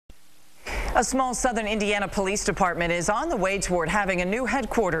A small southern Indiana police department is on the way toward having a new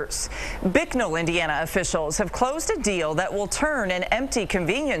headquarters. Bicknell, Indiana officials have closed a deal that will turn an empty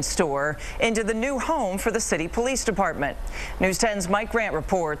convenience store into the new home for the city police department. News 10's Mike Grant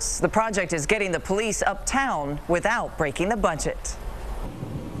reports the project is getting the police uptown without breaking the budget.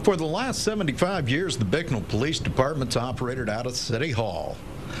 For the last 75 years, the Bicknell Police Department's operated out of City Hall.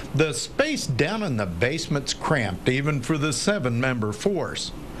 The space down in the basement's cramped even for the 7-member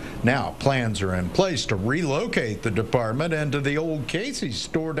force. Now plans are in place to relocate the department into the old Casey's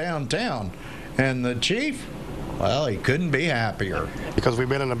store downtown. And the chief, well, he couldn't be happier. Because we've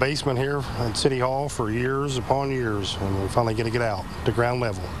been in the basement here at City Hall for years upon years, and we're finally going to get out to ground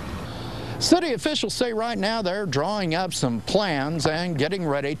level. City officials say right now they're drawing up some plans and getting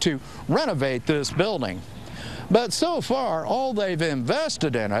ready to renovate this building. But so far, all they've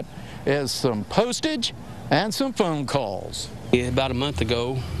invested in it is some postage and some phone calls. About a month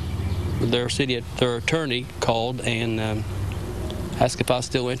ago, their attorney called and asked if I was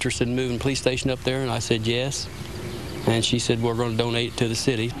still interested in moving the police station up there, and I said yes. And she said we're going to donate it to the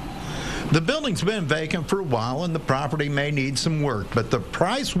city. The building's been vacant for a while and the property may need some work, but the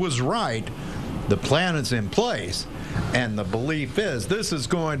price was right, the plan is in place, and the belief is this is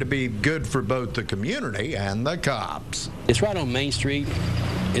going to be good for both the community and the cops. It's right on Main Street.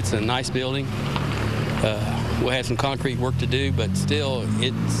 It's a nice building. We'll have some concrete work to do, but still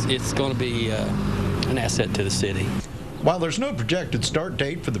it's going to be an asset to the city. While there's no projected start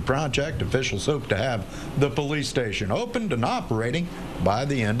date for the project, officials hope to have the police station opened and operating by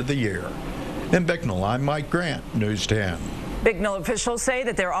the end of the year. In Bicknell, I'm Mike Grant, News 10. Bicknell officials say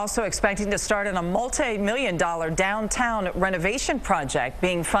that they're also expecting to start on a multi-million-dollar downtown renovation project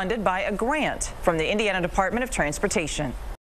being funded by a grant from the Indiana Department of Transportation.